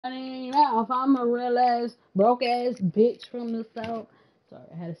Now, if I'm a real ass, broke ass bitch from the south. Sorry,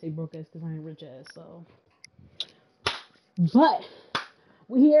 I had to say broke ass because I ain't rich ass, so. But,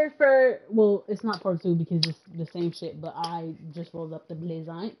 we here for, well, it's not part two because it's the same shit, but I just rolled up the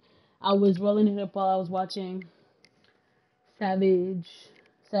blazant. I was rolling it up while I was watching Savage's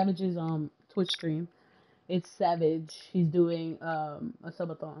Twitch stream. It's Savage. He's doing a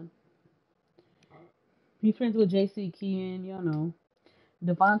subathon. He's friends with JC Kean, y'all know.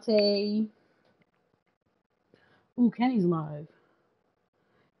 Devontae. Ooh, Kenny's live.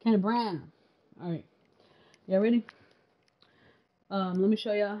 Kenny Brown. Alright. Y'all ready? Let me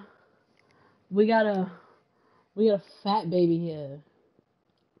show y'all. We got a fat baby here.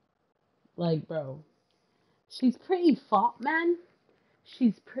 Like, bro. She's pretty fat, man.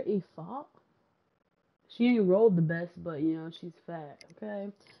 She's pretty fat. She ain't rolled the best, but you know, she's fat,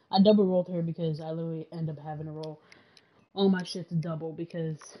 okay? I double rolled her because I literally end up having to roll all my shit's double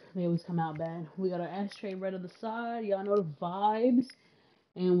because they always come out bad. We got our ashtray right on the side. Y'all know the vibes.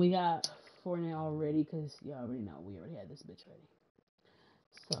 And we got Fortnite already because y'all already know we already had this bitch ready.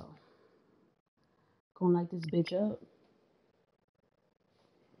 So, gonna light this bitch up.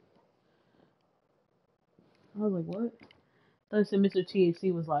 I was like, what? I thought I said Mr.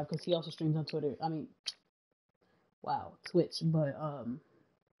 THC was live because he also streams on Twitter. I mean, wow, Twitch. But,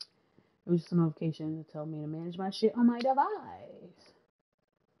 it was just a notification to tell me to manage my shit on my device.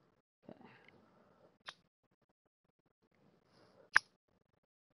 Okay.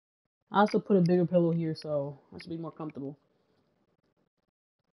 I also put a bigger pillow here, so I should be more comfortable.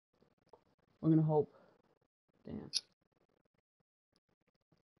 We're gonna hope. Damn.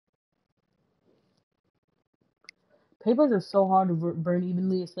 Papers are so hard to burn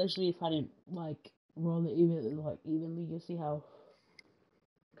evenly, especially if I didn't like roll it evenly. You'll see how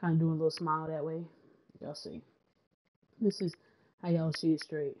kind of doing a little smile that way. Y'all see. This is how y'all see it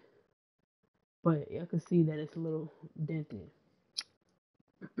straight, but y'all can see that it's a little dented.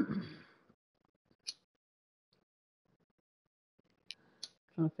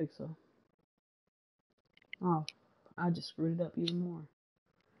 Trying to fix it. Oh, I just screwed it up even more.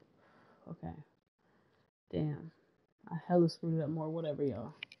 Okay. Damn. I hella screwed it up more. Whatever,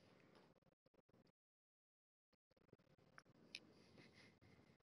 y'all.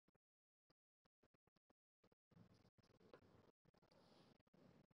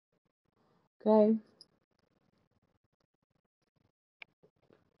 Okay.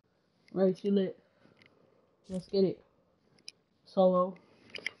 Right, she lit. Let's get it. Solo.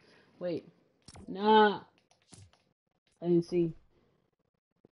 Wait. Nah. I didn't see.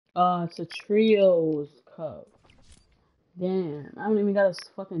 It's a trios cup. Damn. I don't even got a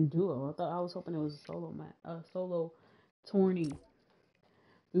fucking duo. I was hoping it was a solo solo tourney.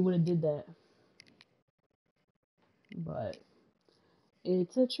 We would have did that. But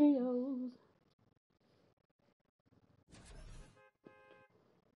it's a trios.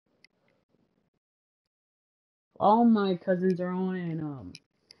 All my cousins are on and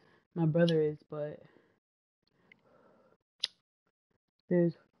my brother is, but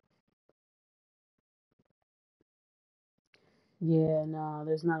there's yeah, nah,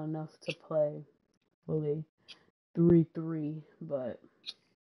 there's not enough to play fully 3-3, but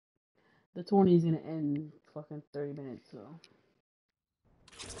the tourney is gonna end in fucking 30 minutes, so.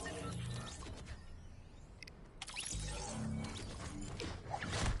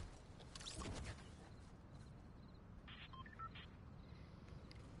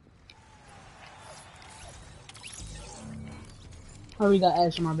 I already got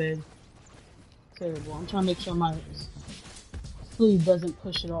ash in my bed. Terrible. I'm trying to make sure my sleeve doesn't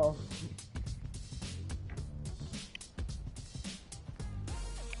push it off.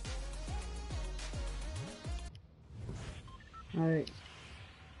 Alright.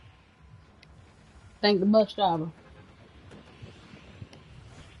 Thank the bus driver.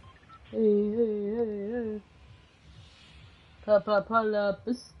 Hey, hey, hey, hey. Pull up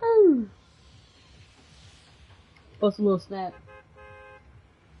a spoon. Post a little snap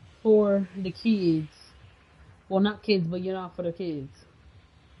for the kids. Well, not kids, but you know, for the kids.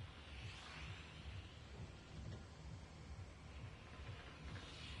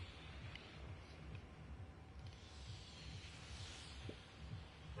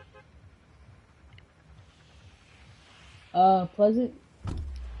 Pleasant.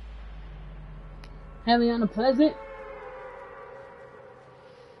 Having on a Pleasant.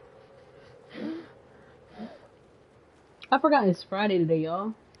 I forgot it's Friday today,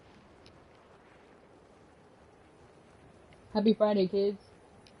 y'all. Happy Friday, kids.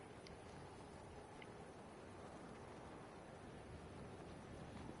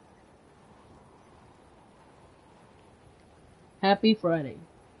 Happy Friday.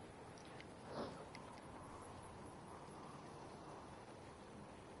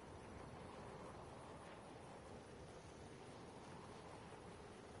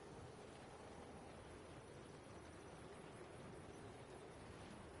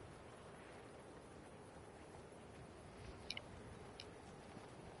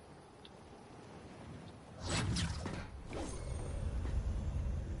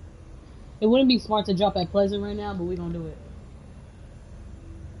 It wouldn't be smart to drop at Pleasant right now, but we gonna do it.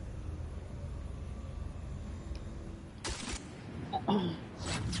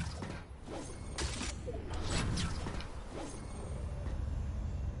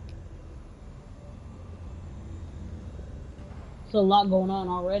 There's a lot going on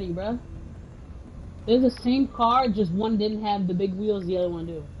already, bruh. There's the same car, just one didn't have the big wheels, the other one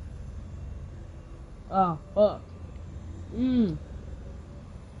do. Oh, fuck.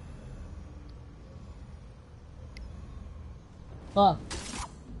 Fuck.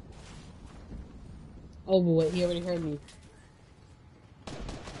 Over with, he already heard me.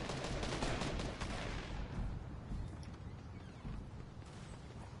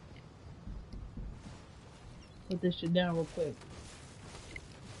 Put this shit down real quick.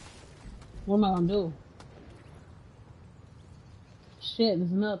 What am I gonna do? Shit,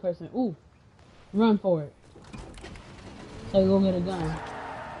 there's another person. Ooh. Run for it. So you go get a gun.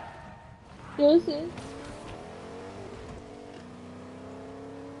 This is.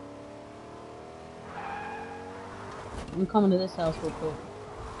 I'm coming to this house real quick.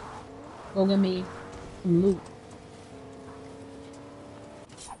 Go get me some loot.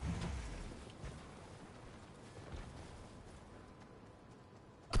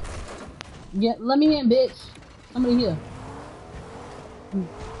 Yeah, let me in, bitch. Somebody here.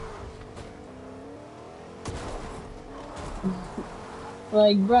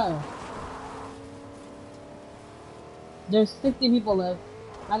 Like, bro. There's 60 people left.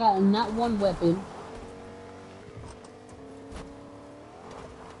 I got not one weapon.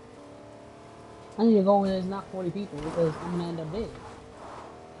 I need to go where there's not 40 people because I'm gonna end up dead.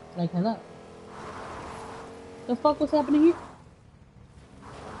 Like, hello. The fuck was happening here?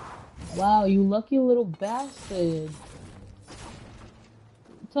 Wow, you lucky little bastard.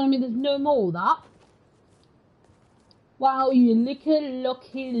 Telling me there's no more that? Wow, you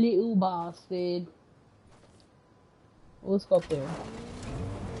lucky little bastard. Let's go up there.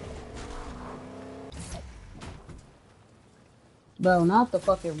 Bro, not the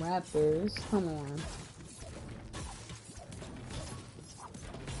fucking raptors. Come on.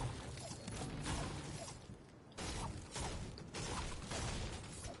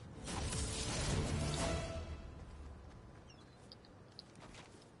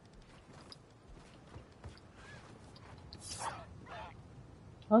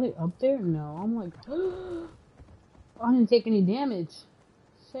 Are they up there? No. I'm like, I didn't take any damage.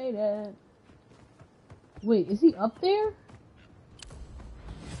 Say that. Wait, is he up there?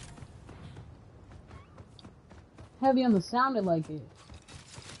 Heavy on the sounded like it.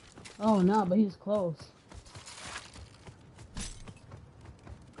 Oh no, but he's close.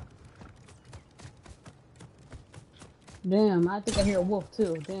 Damn, I think I hear a wolf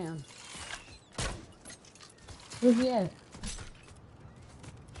too. Damn. Where's he at?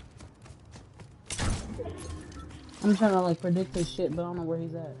 I'm trying to like predict his shit, but I don't know where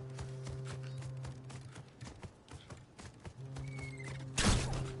he's at.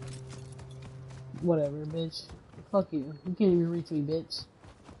 Whatever, bitch. Fuck you. You can't even reach me, bitch.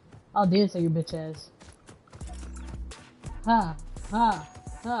 I'll dance on your bitch ass. Ha, ha,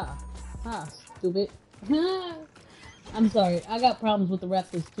 ha, ha, stupid. I'm sorry. I got problems with the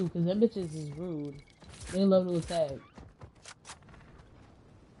raptors too, cause them bitches is rude. They love to attack.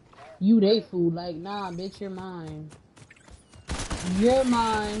 You they food, like, nah, bitch, you're mine. You're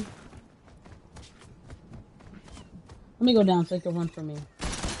mine. Let me go down so you can run from me.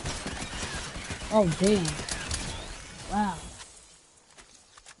 Oh, damn. Wow.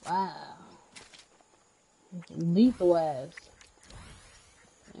 Wow. Lethal ass.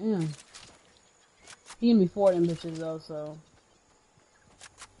 Damn. He gave me 4 of them bitches though, so.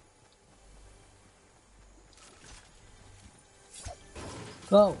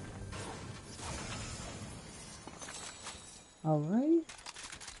 Go. Alright.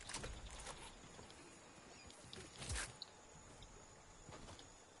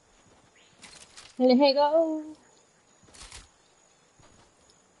 Hey, go.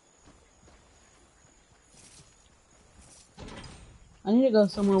 I need to go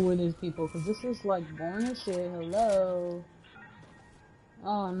somewhere where there's people, because this is like boring as shit. Hello.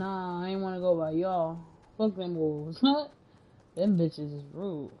 Oh, nah, I ain't want to go by y'all. Fuck them wolves. Them bitches is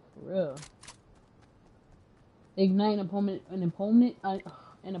rude, for real. Ignite an opponent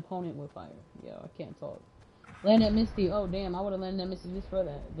with fire. Yo, I can't talk. Land that Misty. Oh, damn, I would have landed that Misty just for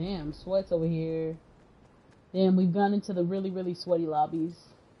that. Damn, sweats over here. Damn, we've gone into the really, really sweaty lobbies.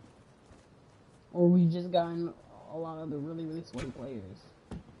 Or we just gotten a lot of the really, really sweaty players.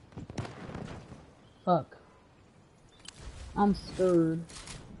 Fuck. I'm scared.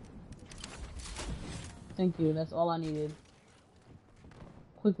 Thank you, that's all I needed.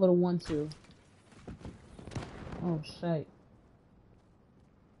 Quick little 1-2. Oh shit.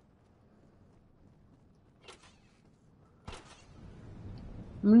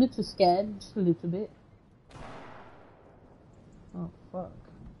 I'm a little scared, just a little bit. Oh fuck.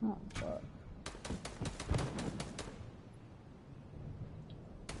 Oh fuck.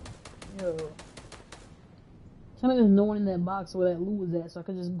 Yo. Tell me there's no one in that box where that loot was at, so I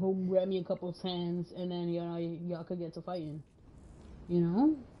could just go grab me a couple of sands, and then, you know, y'all could get to fighting. You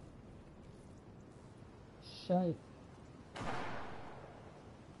know? Shite.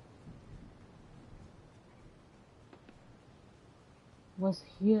 What's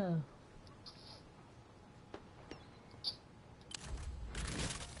here?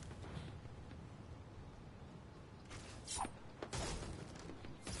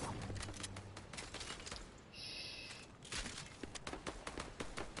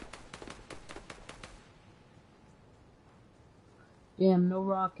 Damn, no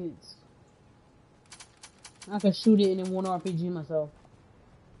rockets. I could shoot it and then one RPG myself.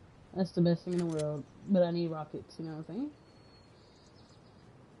 That's the best thing in the world. But I need rockets, you know what I'm saying?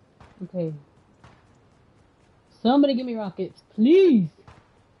 Okay. Somebody give me rockets, please!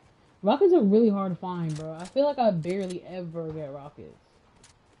 Rockets are really hard to find, bro. I feel like I barely ever get rockets.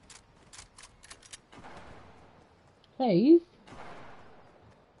 Please?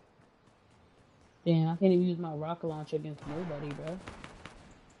 Damn, I can't even use my rocket launcher against nobody, bro.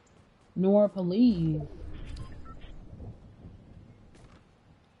 Nor police.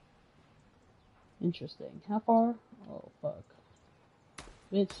 Interesting. How far? Oh, fuck.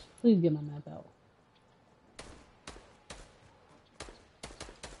 Bitch, please get my map out.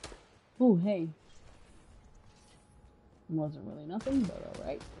 Ooh, hey. Wasn't really nothing, but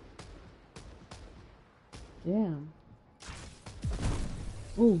alright. Damn.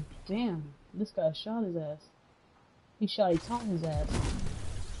 Ooh, damn. This guy shot his ass. He taught his ass.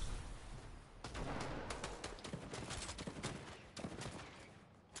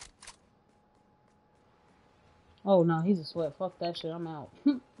 Oh, no, he's a sweat. Fuck that shit. I'm out.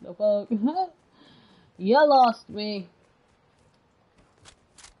 The fuck? You lost me.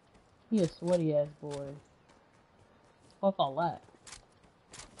 He a sweaty ass boy. Fuck all that.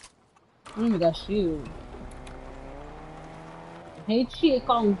 I don't even got shield. Hey,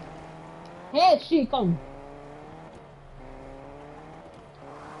 chicken. Hey, chicken.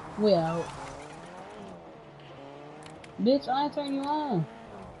 We out. Bitch, I ain't turn you on.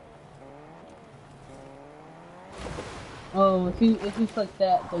 Oh, if you click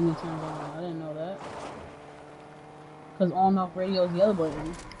that, then it turns on. I didn't know that. Cause on off radio is the other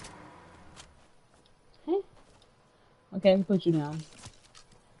button. Hey. Okay, I can put you down.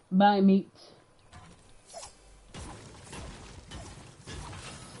 Bye, meat.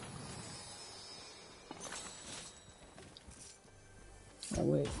 Oh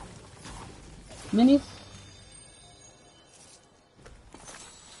wait. Minis.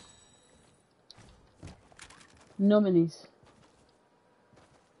 No minis.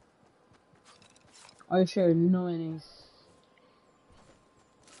 Are you sure? No minis.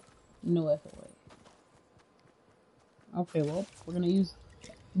 No effort way. Okay, well, we're gonna use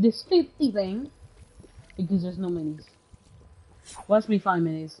this 50 thing because there's no minis. Watch me find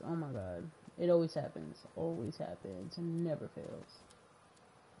minis. Oh my god. It always happens. Always happens. And never fails.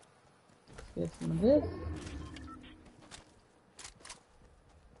 Let's get some of this.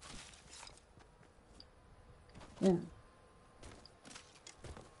 Yeah.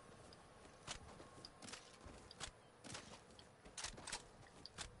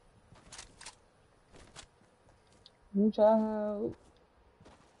 Watch out.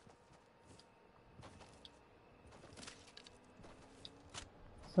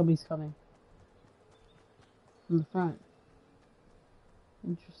 Somebody's coming. From the front.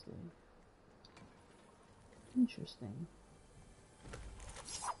 Interesting. Interesting.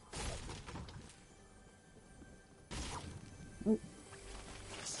 Oh.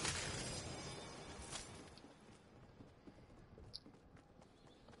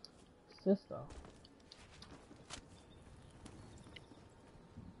 Sister.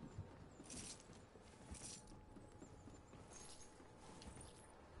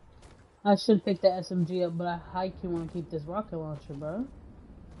 I should pick the SMG up, but I hike you want to keep this rocket launcher, bro.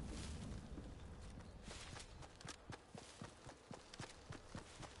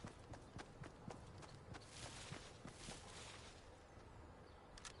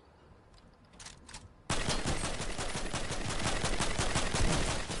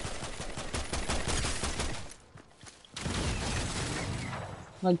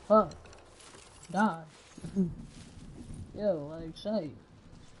 Like, fuck. Die. Yo, like, shite.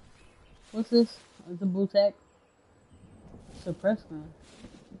 What's this? It's a blue tech. Suppress gun.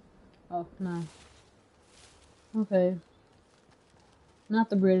 Oh, no. Okay. Not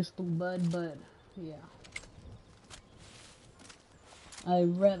the greatest bud, but yeah.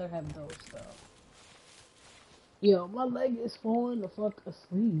 I'd rather have those though. Yo, my leg is falling the fuck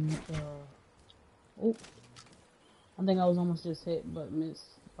asleep. Oh, I think I was almost just hit, but missed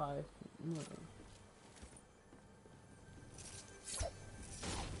by.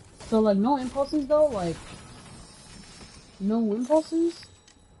 So like no impulses though, like no impulses.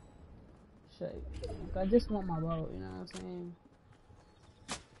 Shit, like, I just want my boat. You know what I'm saying?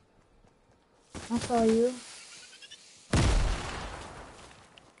 I saw you.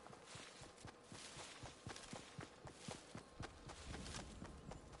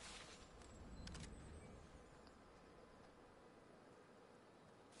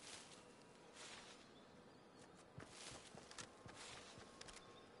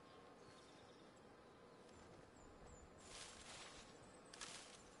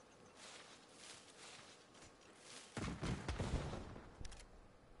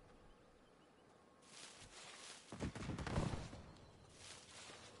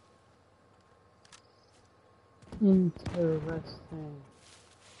 Interesting.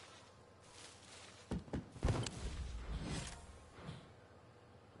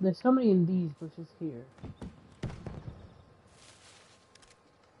 There's somebody in these bushes here.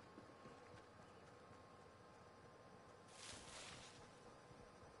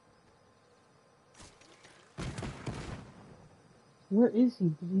 Where is he?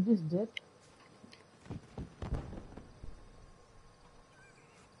 Did he just dip?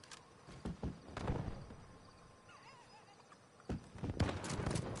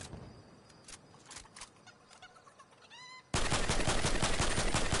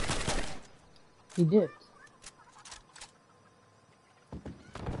 He dipped.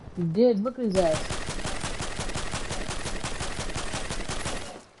 He did. Look at his ass.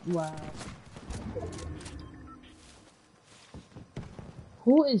 Wow.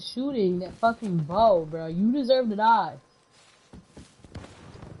 Who is shooting that fucking bow, bro? You deserve to die.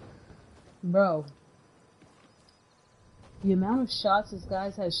 Bro. The amount of shots this guy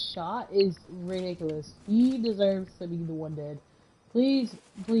has shot is ridiculous. He deserves to be the one dead. Please,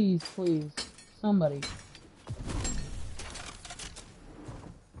 please, please. Somebody.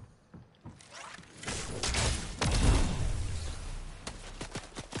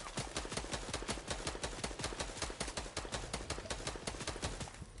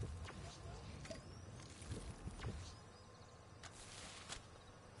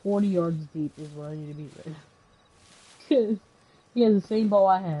 "40 yards deep is where I need to be right now. Because he has the same bow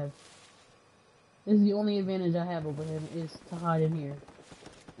I have. This is the only advantage I have over him, is to hide in here.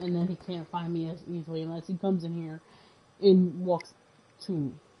 And then he can't find me as easily unless he comes in here and walks to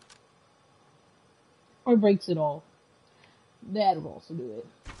me. Or breaks it all. That would also do it.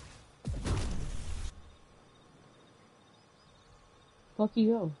 Fuck you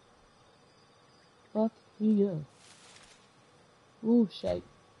go. Fuck you go. Ooh, shite.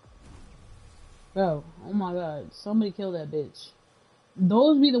 Bro, oh my god, somebody kill that bitch.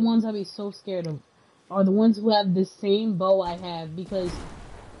 Those be the ones I'd be so scared of. Are the ones who have the same bow I have, because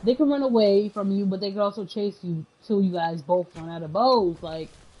they can run away from you, but they can also chase you till you guys both run out of bows, like,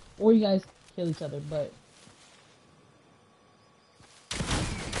 or you guys kill each other, but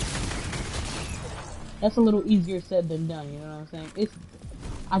that's a little easier said than done, you know what I'm saying?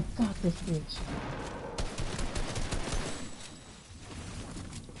 I got this bitch.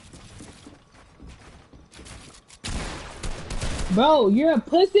 Bro, you're a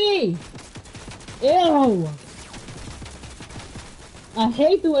pussy! Ew! I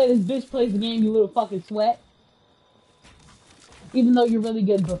hate the way this bitch plays the game, you little fucking sweat. Even though you're really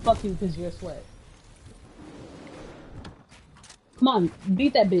good, but fuck you because you're a sweat. Come on,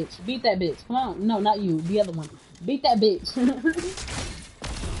 beat that bitch. Beat that bitch. Come on. No, not you. The other one. Beat that bitch.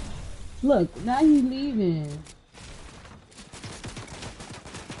 Look, now you leaving.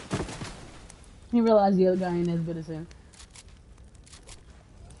 He realized the other guy ain't as good as him.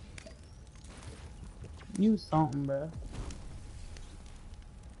 You something, bro.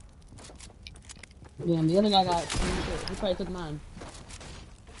 Damn, the other guy got shit. He probably took mine.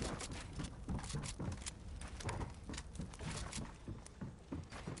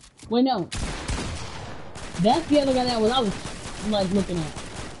 Wait, no. That's the other guy that I was like looking at.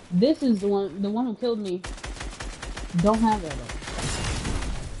 This is the one who killed me. Don't have that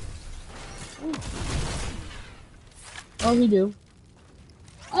though. Ooh. Oh, we do.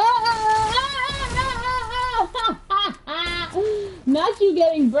 Not you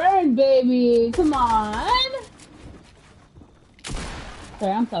getting burned, baby. Come on.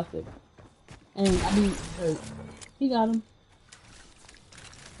 Sorry, I'm toxic. And I be hurt. He got him.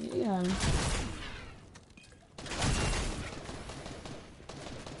 He got him.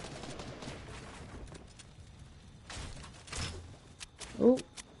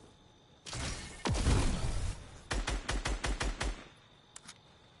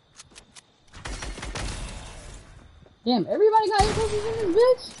 Damn, everybody got impulses in this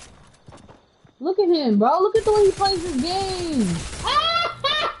bitch? Look at him, bro. Look at the way he plays this game.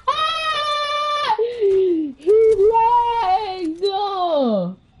 He lagged.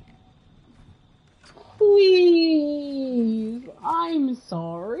 Please. I'm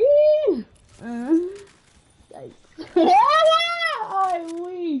sorry. I'm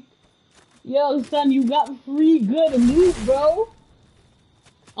weak. Yo, son, you got free good loot, bro.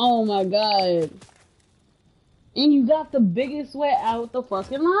 Oh my god. And you got the biggest sweat out the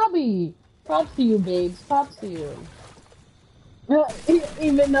fucking lobby. Props to you, babes. Props to you.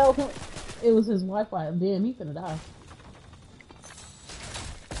 Even though it was his Wi-Fi. Damn, he finna die.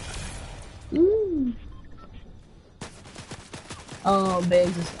 Mm. Oh,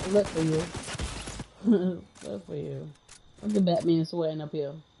 babes, it's lit for you. Lit for you. Look at Batman sweating up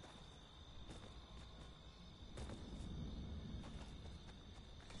here.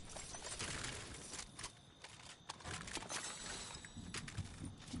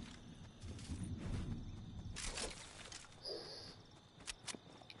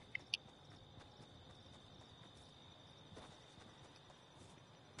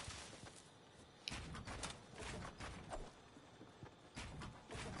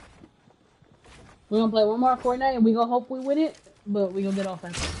 We're gonna play one more Fortnite and we gonna hope we win it, but we gonna get off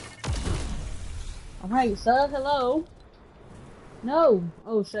after. Alright, sir, hello. No.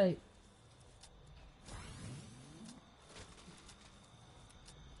 Oh, shit.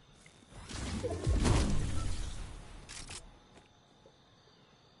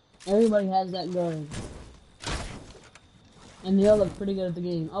 Everybody has that gun. And they all look pretty good at the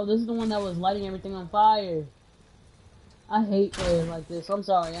game. Oh, this is the one that was lighting everything on fire. I hate players like this. I'm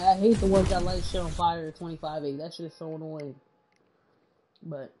sorry. I hate the ones that light shit on fire at 25-8. That shit is so annoying.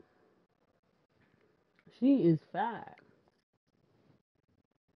 But she is fat.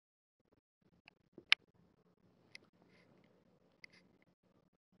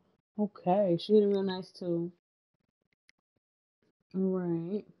 Okay, she did real nice too.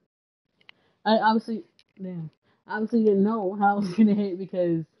 Alright. I obviously, damn. I obviously didn't know how I was gonna hit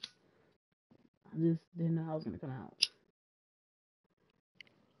because I just didn't know how it was gonna come out.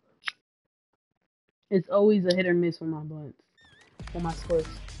 It's always a hit or miss with my blunts. Or my squirts.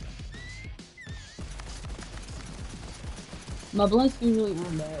 My blunts usually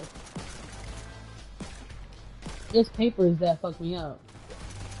aren't bad. It's papers that fuck me up.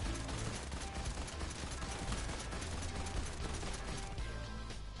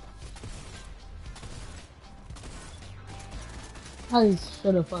 I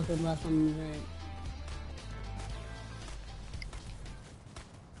should have fucking left on the drink.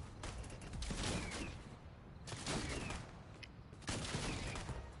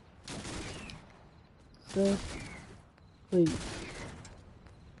 So, please.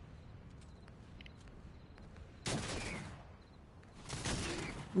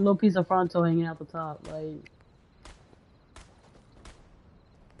 Little piece of frontal hanging out the top, like.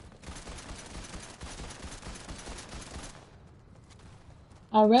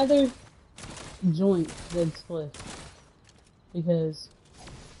 I'd rather joint than split because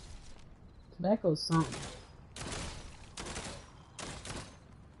tobacco's something.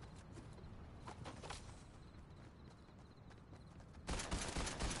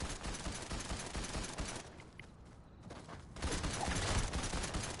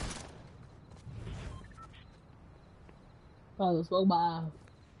 Probably spoke by.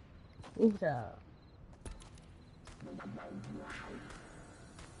 Ooh, child.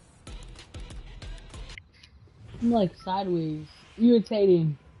 I'm like sideways.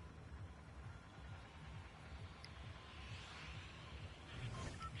 Irritating.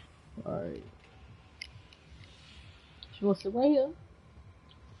 Alright. She wants to sit right here.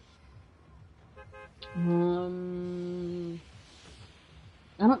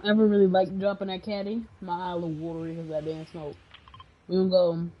 I don't ever really like dropping that caddy. My eye a little watery because that damn smoke. We gonna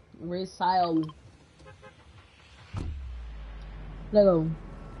go red sile. Let go.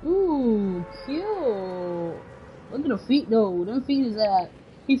 Ooh, cute. Look at the feet though. Them feet is that.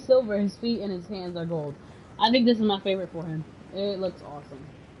 He's silver. His feet and his hands are gold. I think this is my favorite for him. It looks awesome.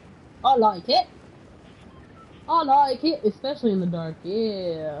 I like it. I like it, especially in the dark.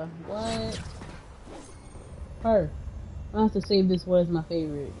 Yeah. What? Her. I have to save this one as my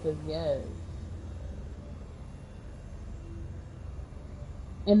favorite, because yes.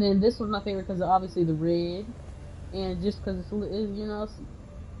 And then this was my favorite because of obviously the red, and just because it's, you know,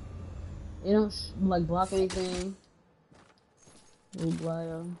 it don't like block anything.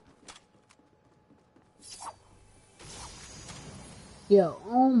 Yo,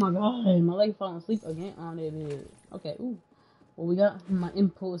 oh my god, my leg falling asleep again on it. Okay, ooh. Well, we got my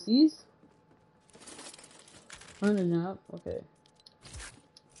impulses. 100 up. Okay.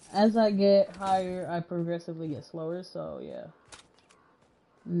 As I get higher, I progressively get slower. So yeah,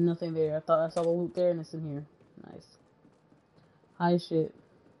 nothing there. I thought I saw the loot there, and it's in here. Nice. High shit.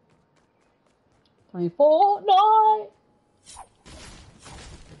 24. No.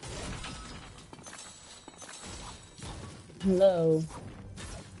 Hello.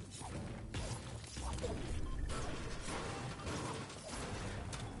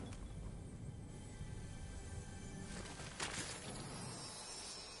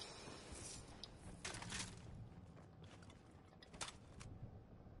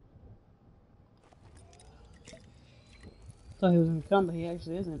 Thought he was gonna come, but he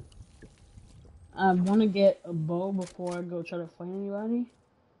actually isn't. I want to get a bow before I go try to fight anybody,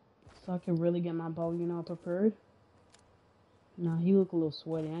 so I can really get my bow, you know, prepared. Nah, he look a little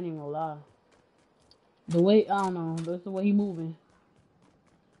sweaty. I ain't even gonna lie. The way I don't know, that's the way he moving.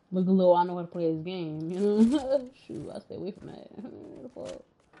 Look a little. I know how to play this game, you know. Shoot, I stay away from that. What the fuck?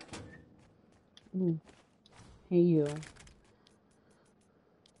 Ooh. Hey you.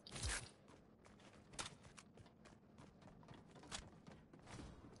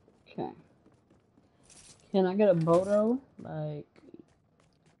 Okay. Can I get a bow though? Like,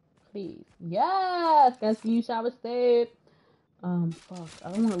 please. Yes! Guys, can you shower step? Fuck.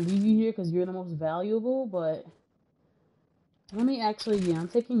 I don't want to leave you here because you're the most valuable, but let me actually, yeah, I'm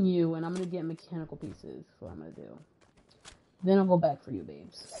taking you and I'm gonna get mechanical pieces. That's what I'm gonna do. Then I'll go back for you,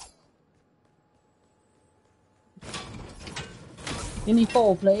 babes. Give me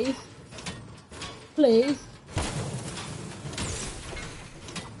 4, please. Please.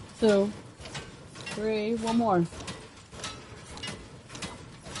 2, 3, one more.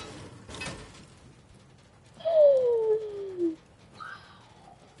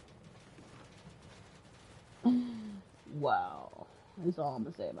 Wow. That's all I'm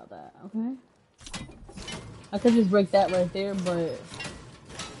gonna say about that, okay? I could just break that right there, but...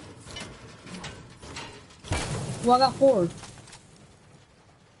 Well, I got 4.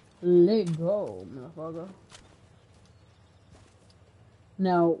 Let go, motherfucker.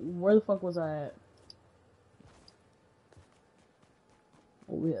 Now, where the fuck was I at?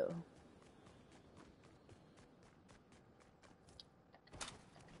 Oh, yeah.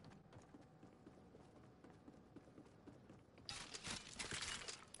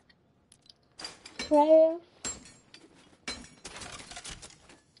 Trash.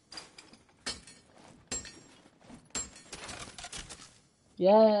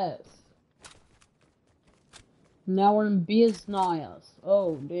 Yes. Now we're in business.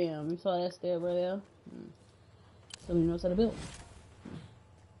 Oh, damn. You saw that step right there? Somebody knows how to build.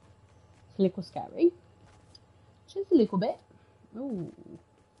 It's a little scary. Just a little bit. Ooh.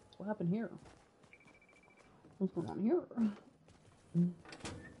 What happened here? What's going on here?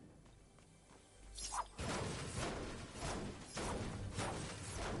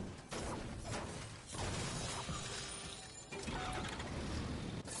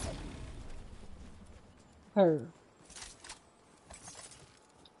 Her.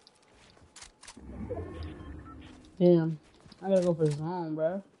 Damn. I gotta go for the zone,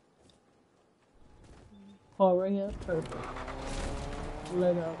 bro. Paul right here. Perfect.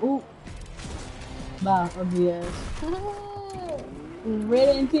 Let go. Ooh. Bye, ugly ass.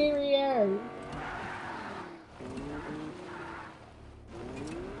 Red interior.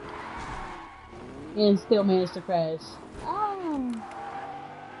 And still managed to crash. Oh.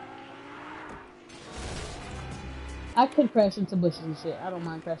 I could crash into bushes and shit. I don't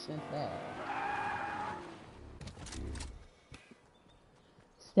mind crashing into that.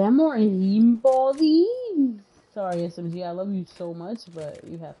 Stand more in body. Sorry, SMG. I love you so much, but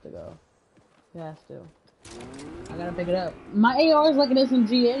you have to go. You have to. I gotta pick it up. My AR is like an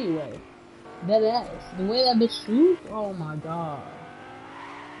SMG anyway. That ass. The way that bitch shoots, oh my god.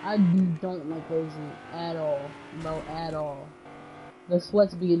 I don't like Rosie at all. No, at all. The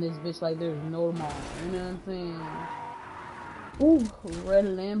sweats be in this bitch like there's no tomorrow. You know what I'm saying? Ooh, red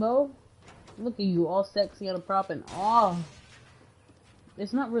Lambo. Look at you, all sexy on a prop and oh.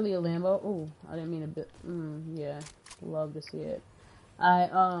 It's not really a Lambo. Ooh, I didn't mean a bit. Yeah, love to see it.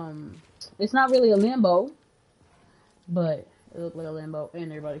 It's not really a Lambo, but it looked like a Lambo,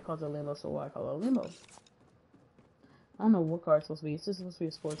 and everybody calls it a Lambo, so why call it a Lambo? I don't know what car it's supposed to be. It's just supposed to be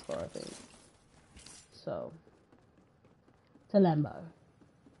a sports car, I think. So, it's a Lambo.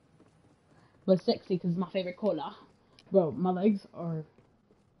 But sexy, because it's my favorite color. Bro, my legs are,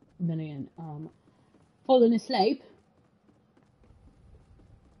 then again, falling asleep.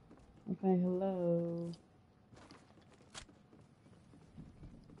 Okay, hello.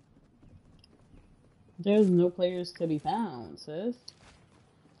 There's no players to be found, sis.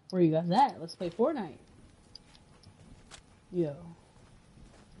 Where you guys at? Let's play Fortnite. Yo.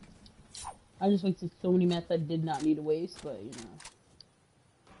 I just wasted so many mats I did not need to waste, but you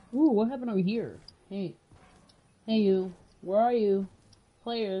know. Ooh, what happened over here? Hey. Hey you. Where are you?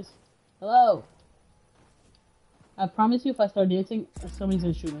 Players. Hello. I promise you if I start dancing, somebody's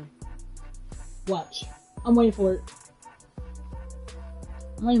gonna shoot me. Watch. I'm waiting for it.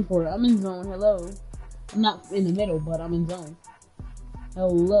 I'm waiting for it. I'm in zone. Hello. I'm not in the middle, but I'm in zone.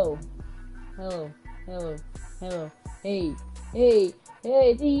 Hello. Hello. Hello. Hello. Hey. Hey.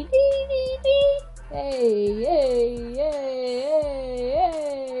 Hey. Dee, dee, dee, dee. Hey. Hey. Hey. Hey.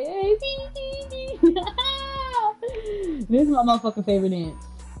 Hey. Dee, dee, dee. This is my motherfucking favorite dance.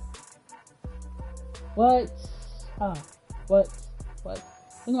 What? Ah. What? What?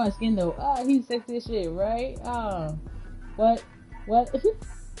 Look at my skin though. Ah, he's sexy as shit, right? Ah. What? What?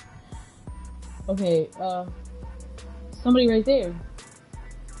 Okay, somebody right there.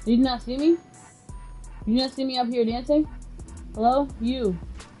 Did you not see me? Did you not see me up here dancing? Hello? You.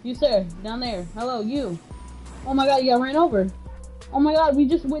 You, sir. Down there. Hello, you. Oh my god, you got ran over. Oh my god, we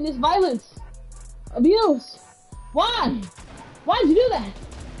just witnessed violence. Abuse. Why? Why'd you do that?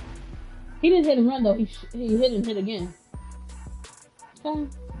 He didn't hit and run though. He hit and hit again. Okay.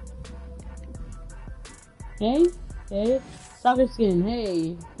 Hey? Hey? Soccer skin,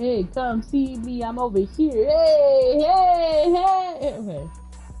 hey, hey, come see me, I'm over here, hey, hey, hey, okay,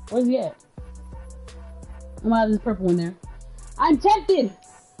 where's he at? I'm out of this purple one there. I'm tempted,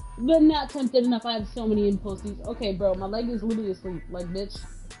 but not tempted enough. I have so many impulses. Okay, bro, my leg is literally asleep, like, bitch.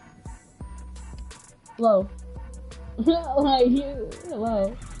 Hello. Like,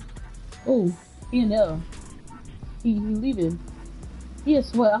 hello. Oh, he in there. He leaving. He is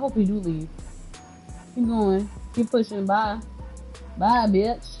sweat, I hope he do leave. Keep going, keep pushing, bye. Bye,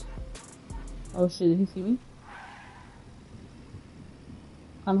 bitch. Oh shit, did he see me?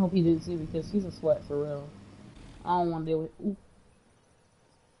 I hope he didn't see me because he's a sweat for real. I don't want to deal with it.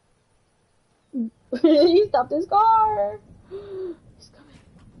 Ooh. He stopped his car. He's coming.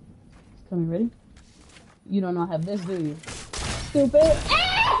 He's coming, ready? You don't know I have this, do you? Stupid.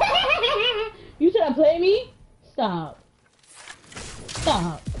 You trying to play me? Stop.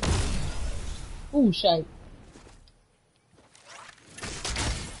 Stop. Ooh, shite.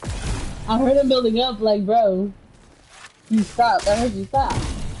 I heard him building up, like, bro. You stopped. I heard you stop.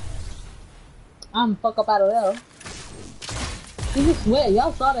 I'm fuck up out of there. He just sweat.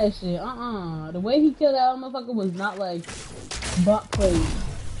 Y'all saw that shit. The way he killed that motherfucker was not like butt play.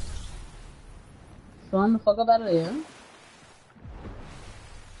 So I'm the fuck up out of there.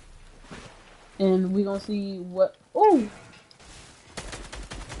 And we gonna see what. Ooh!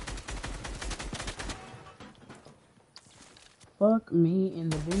 Fuck me in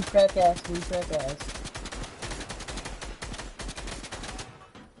the blue crack ass.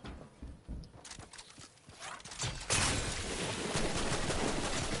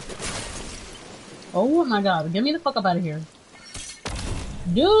 Oh my god, get me the fuck up out of here.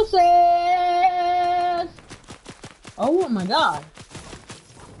 Deuces! Oh my god.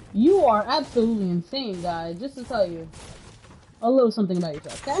 You are absolutely insane, guys. Just to tell you a little something about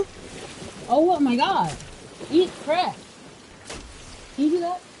yourself, okay? Oh my god. Eat crap. Can you do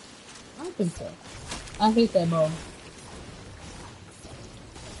that? I don't think so. I hate that ball.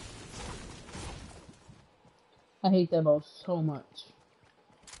 I hate that ball so much.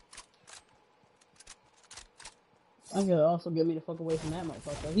 I gotta also get me the fuck away from that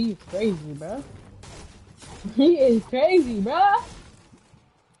motherfucker. He's crazy, bro. He is crazy, bro.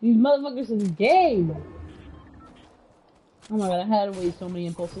 These motherfuckers in this game. Oh my god, I had to waste so many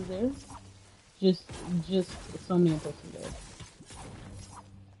impulses there. Just so many impulses there.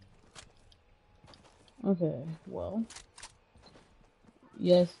 Okay, well.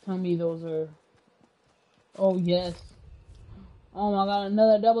 Yes, tell me those are... Oh, yes. Oh my god,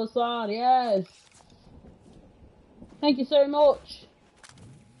 another double sword, yes! Thank you so much!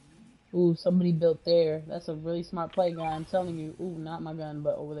 Ooh, somebody built there. That's a really smart play, guy. I'm telling you. Ooh, not my gun,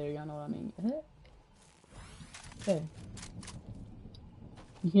 but over there, y'all know what I mean. Okay.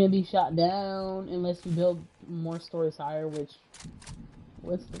 You can't be shot down unless you build more stories higher, which...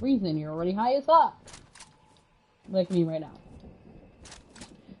 What's the reason? You're already high as fuck. Like me right now.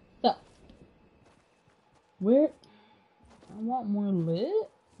 So. Where... I want more lit.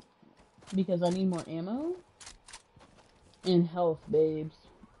 Because I need more ammo. And health, babes.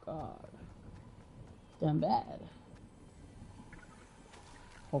 God. Damn bad.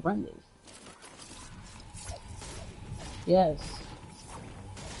 Horrendous. Yes.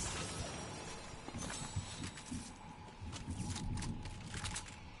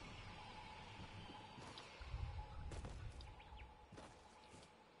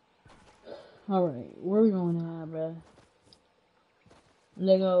 Alright, where are we going now, bruh?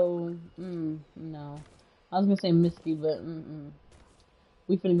 Lego. No. I was gonna say Misty, but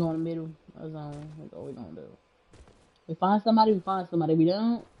we finna go in the middle zone. That's all we gonna do. We find somebody, we find somebody. We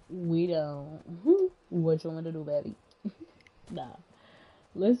don't, we don't. What you want me to do, baby? Nah.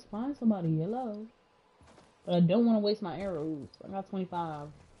 Let's find somebody. Hello. But I don't want to waste my arrows. I got 25.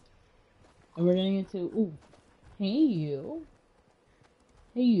 And we're getting into, ooh. Hey, you.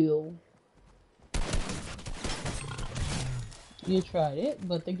 Hey, you. You tried it,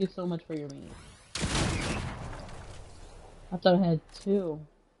 but thank you so much for your meat. I thought I had 2.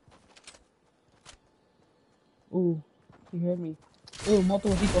 Ooh. You heard me. Ooh,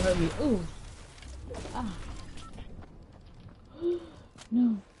 multiple people heard me. Ooh. Ah.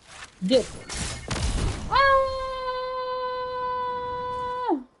 No. Dip. Ah!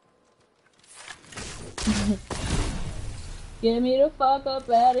 Get me the fuck up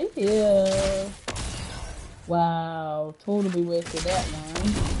out of here. Wow. Totally wasted that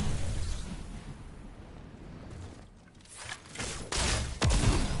one.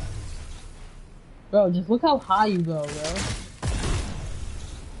 Bro, just look how high you go, bro.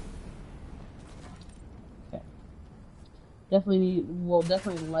 Okay. Definitely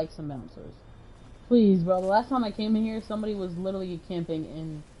like some bouncers. Please, bro. The last time I came in here, somebody was literally camping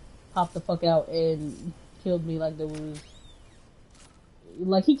and popped the fuck out and killed me like there was...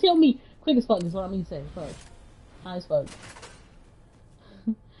 Like, he killed me quick as fuck is what I mean to say. Fuck. High as fuck.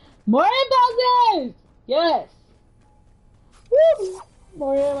 More impulses! Yes! Woo!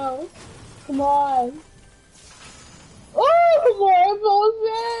 More ammo. Come on. Oh, more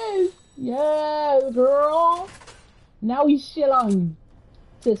impulses! Yes, girl! Now we shit on you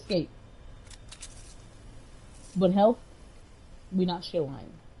to escape. But health, we not shit on.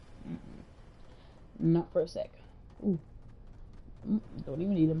 Not for a sec. Ooh. Don't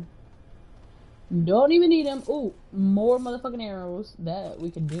even need them. Don't even need them. Ooh, more motherfucking arrows that we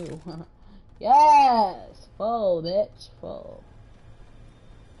can do. Yes! Full, bitch. Full.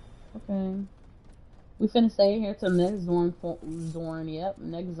 Okay. We finna stay here till next zone, yep,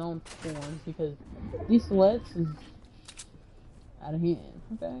 next zone forms, because these sweats is out of hand,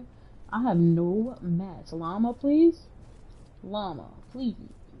 okay? I have no match. Llama, please? Llama, please.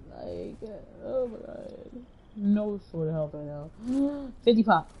 Like, oh my god. No sort of help right now. 50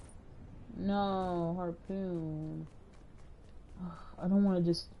 pop. No, harpoon. I don't want to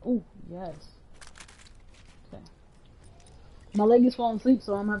just... Oh, yes. Okay. My leg is falling asleep,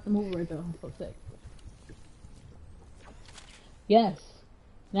 so I'm gonna have to move right there for a sec. Yes.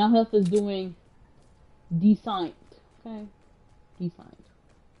 Now health is doing decent. Okay. Decent.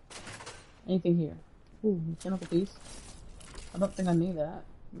 Anything here? Ooh, mechanical piece. I don't think I need that.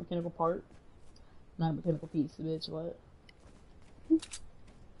 Mechanical part. Not a mechanical piece, bitch. What?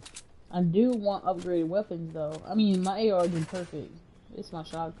 I do want upgraded weapons, though. I mean, my AR is perfect. It's my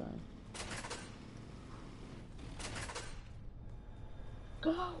shotgun.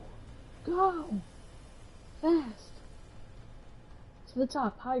 Go! Go! Fast! To the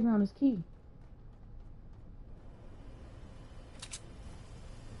top. High ground is key.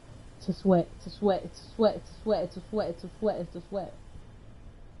 It's a sweat. It's a sweat. It's a sweat. It's a sweat. It's a sweat. It's a sweat. It's a sweat.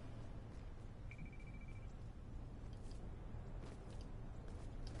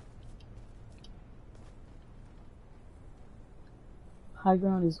 High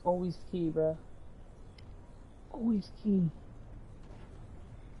ground is always key, bruh. Always key.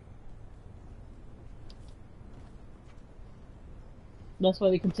 That's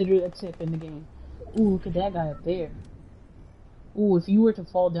why they consider it a tip in the game. Ooh, look at that guy up there. Ooh, if you were to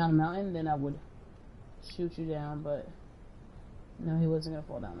fall down a mountain, then I would shoot you down, but no, he wasn't gonna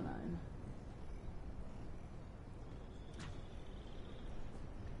fall down the mountain.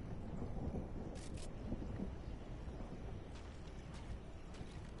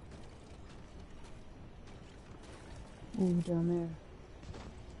 Ooh, down there.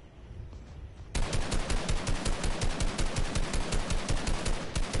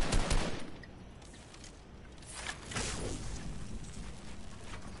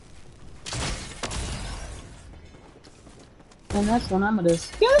 And that's when I'm gonna get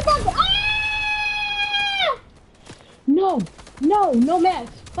the fuck. Ah! No, no, no match.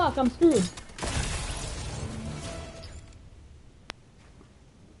 Fuck, I'm screwed.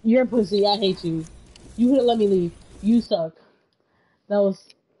 You're a pussy. I hate you. You couldn't let me leave. You suck. That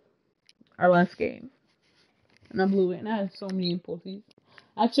was our last game. And I blew it. And I had so many impulses.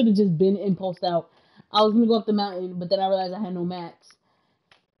 I should have just been impulsed out. I was gonna go up the mountain, but then I realized I had no mats.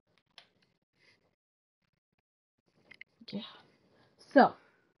 Yeah. So,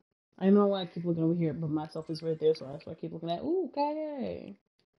 I don't know why I keep looking over here, but myself is right there, so that's why I keep looking at. Ooh, okay.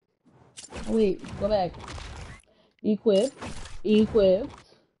 Oh, wait, go back. Equip.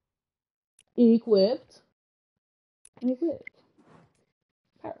 Equipped. Equipped. Equipped.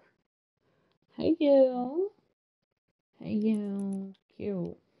 Her. Hey you. Hey you.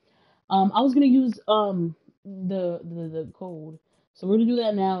 Cute. I was gonna use the code. So we're gonna do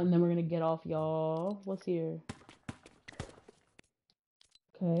that now, and then we're gonna get off, y'all. What's here?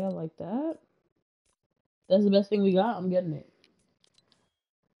 Okay, I like that. That's the best thing we got. I'm getting it.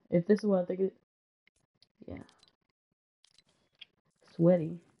 If this is what I think it, yeah,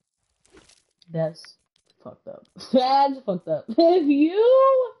 sweaty. That's fucked up. That's fucked up. If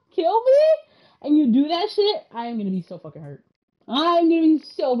you kill me and you do that shit, I am gonna be so fucking hurt. I'm gonna be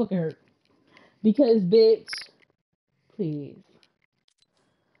so fucking hurt because, bitch, please.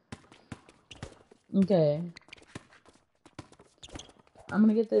 Okay, I'm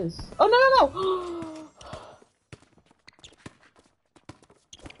gonna get this. Oh no no no!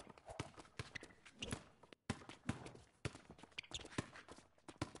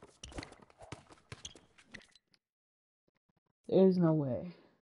 There's no way.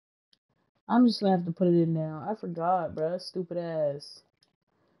 I'm just gonna have to put it in now. I forgot, bro. Stupid ass.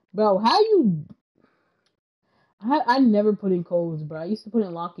 Bro, how you... I never put in codes, bro. I used to put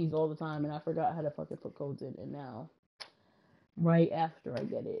in lockies all the time, and I forgot how to fucking put codes in. And now, right after I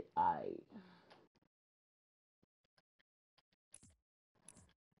get it, Wow,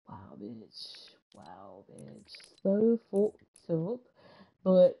 bitch. Wow, bitch. So fucked up.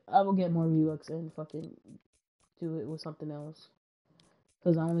 But I will get more V-Bucks and fucking do it with something else.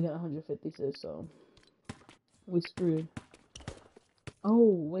 Because I only got 156, so we screwed.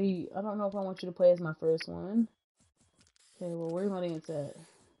 Oh, wait. I don't know if I want you to play as my first one. Okay, well, where's my dance at?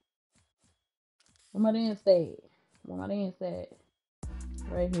 Where my dance at? Where my dance at?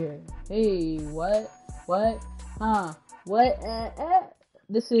 Right here. Hey, what? What? Huh? What?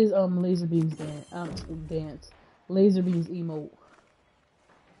 This is Laserbeam's dance. Laserbeam's emote.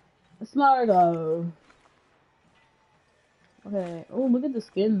 Smargo. Okay. Oh, look at the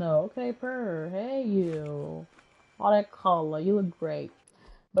skin though. Okay, purr. Hey you. All that color. You look great.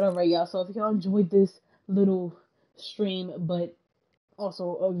 But alright, y'all. So if y'all enjoyed this little stream, but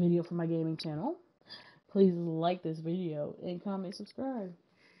also a video for my gaming channel, please like this video and comment, subscribe.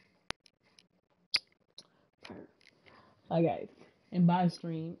 Bye guys. And bye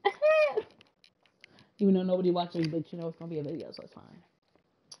stream. Even though nobody watching, but you know it's gonna be a video, so it's fine.